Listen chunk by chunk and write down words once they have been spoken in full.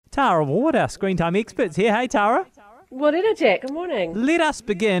Tara Ward, our Screen Time experts here. Hey, Tara. Morena, Jack. Good morning. Let us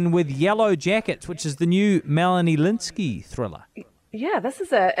begin with Yellow Jackets, which is the new Melanie Lynskey thriller. Yeah, this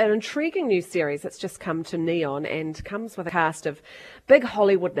is an intriguing new series that's just come to Neon and comes with a cast of big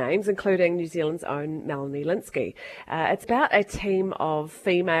Hollywood names, including New Zealand's own Melanie Lynskey. It's about a team of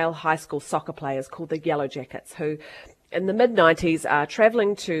female high school soccer players called the Yellow Jackets who, in the mid-90s, are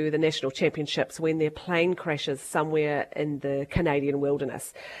travelling to the national championships when their plane crashes somewhere in the Canadian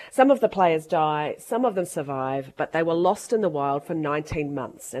wilderness. Some of the players die, some of them survive, but they were lost in the wild for 19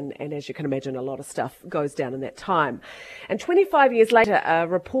 months. And as you can imagine, a lot of stuff goes down in that time. And 25 years later, a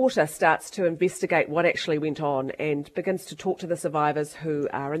reporter starts to investigate what actually went on and begins to talk to the survivors who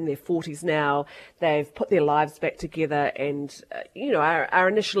are in their 40s now. They've put their lives back together and, are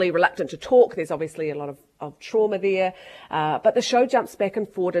initially reluctant to talk. There's obviously a lot of trauma there, but the show jumps back and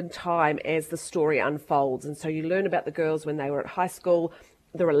forward in time as the story unfolds, and so you learn about the girls when they were at high school,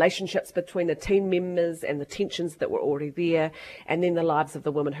 the relationships between the team members and the tensions that were already there, and then the lives of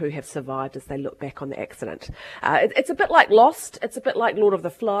the women who have survived as they look back on the accident. It's a bit like Lost, it's a bit like Lord of the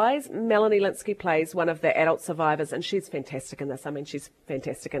Flies. Melanie Lynskey plays one of the adult survivors, and she's fantastic in this. I mean, she's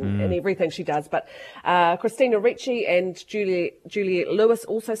fantastic in everything she does, but Christina Ricci and Juliette Lewis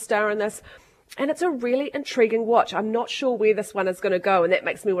also star in this. And it's a really intriguing watch. I'm not sure where this one is going to go, and that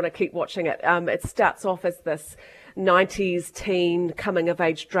makes me want to keep watching it. It starts off as this 90s teen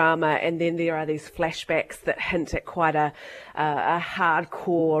coming-of-age drama, and then there are these flashbacks that hint at quite a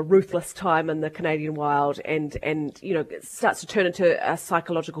hardcore, ruthless time in the Canadian wild, and it starts to turn into a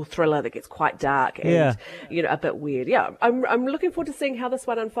psychological thriller that gets quite dark and a bit weird. Yeah, I'm looking forward to seeing how this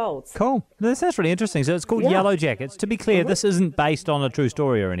one unfolds. Cool. That sounds really interesting. So it's called Yellow Jackets. To be clear, this isn't based on a true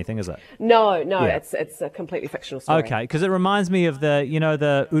story or anything, is it? No, it's a completely fictional story. Okay, because it reminds me of the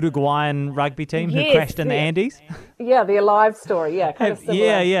Uruguayan rugby team who crashed in the Andes. Yeah, the Alive story. Yeah, kind of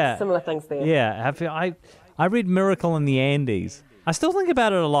similar, similar things there. Yeah, I read Miracle in the Andes. I still think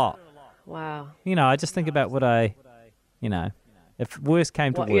about it a lot. Wow. I just think about what if worst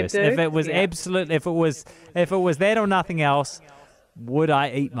came to worst, if it was if it was that or nothing else, would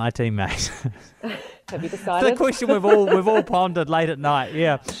I eat my teammate? Have you decided? It's the question we've all pondered late at night.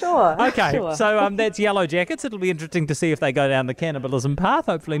 Yeah. Sure. Okay. Sure. So that's Yellow Jackets. It'll be interesting to see if they go down the cannibalism path.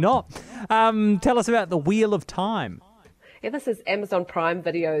 Hopefully not. Tell us about The Wheel of Time. Yeah, this is Amazon Prime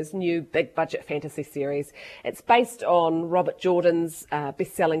Video's new big-budget fantasy series. It's based on Robert Jordan's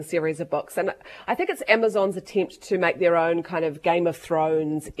best-selling series of books, and I think it's Amazon's attempt to make their own kind of Game of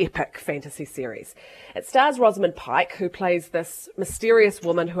Thrones epic fantasy series. It stars Rosamund Pike, who plays this mysterious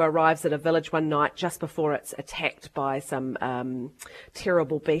woman who arrives at a village one night just before it's attacked by some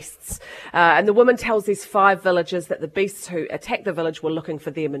terrible beasts. And the woman tells these 5 villagers that the beasts who attacked the village were looking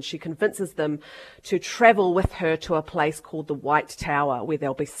for them, and she convinces them to travel with her to a place called the White Tower, where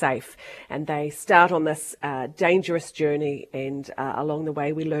they'll be safe. And they start on this dangerous journey, and along the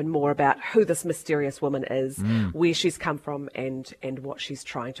way we learn more about who this mysterious woman is, where she's come from, and what she's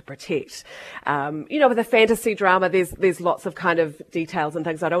trying to protect. With a fantasy drama, there's lots of kind of details and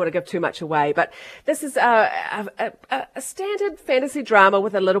things. I don't want to give too much away, but this is a standard fantasy drama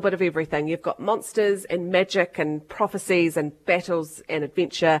with a little bit of everything. You've got monsters and magic and prophecies and battles and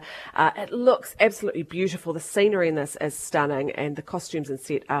adventure. It looks absolutely beautiful. The scenery in this is stunning, and the costumes and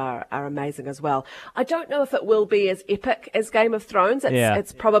set are amazing as well. I don't know if it will be as epic as Game of Thrones.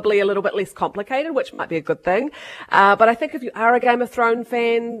 It's probably a little bit less complicated, which might be a good thing. But I think if you are a Game of Thrones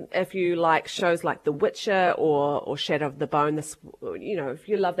fan, if you like shows like The Witcher or Shadow of the Bone, this, if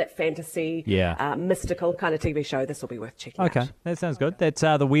you love that fantasy, mystical kind of TV show, this will be worth checking out. Okay, that sounds good. That's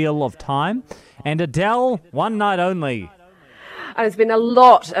The Wheel of Time. And Adele, One Night Only. And there's been a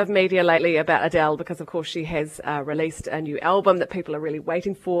lot of media lately about Adele because, of course, she has released a new album that people are really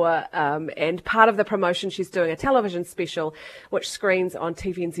waiting for. And part of the promotion, she's doing a television special which screens on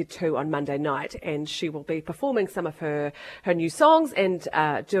TVNZ2 on Monday night. And she will be performing some of her new songs and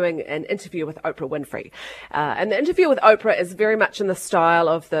doing an interview with Oprah Winfrey. And the interview with Oprah is very much in the style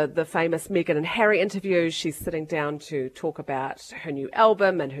of the famous Meghan and Harry interviews. She's sitting down to talk about her new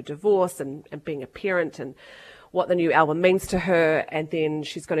album and her divorce and being a parent and what the new album means to her, and then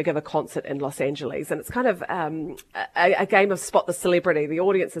she's going to give a concert in Los Angeles. And it's kind of a game of spot the celebrity. The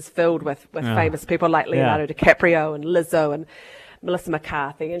audience is filled with famous people like Leonardo DiCaprio and Lizzo and Melissa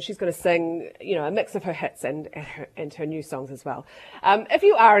McCarthy, and she's going to sing, a mix of her hits and her new songs as well. If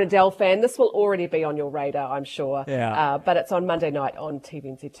you are an Adele fan, this will already be on your radar, I'm sure. But it's on Monday night on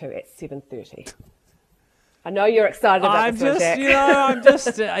TVNZ2 at 7:30. I know you're excited about this one,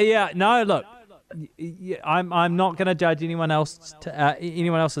 Jack. Look. I'm not going to judge anyone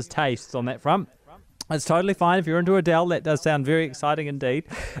else's tastes on that front. It's totally fine if you're into Adele. That does sound very exciting indeed.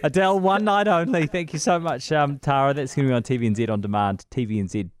 Adele, one night only. Thank you so much, Tara. That's going to be on TVNZ On Demand,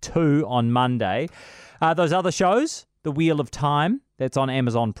 TVNZ 2 on Monday. Those other shows, The Wheel of Time, that's on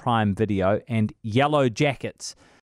Amazon Prime Video, and Yellow Jackets.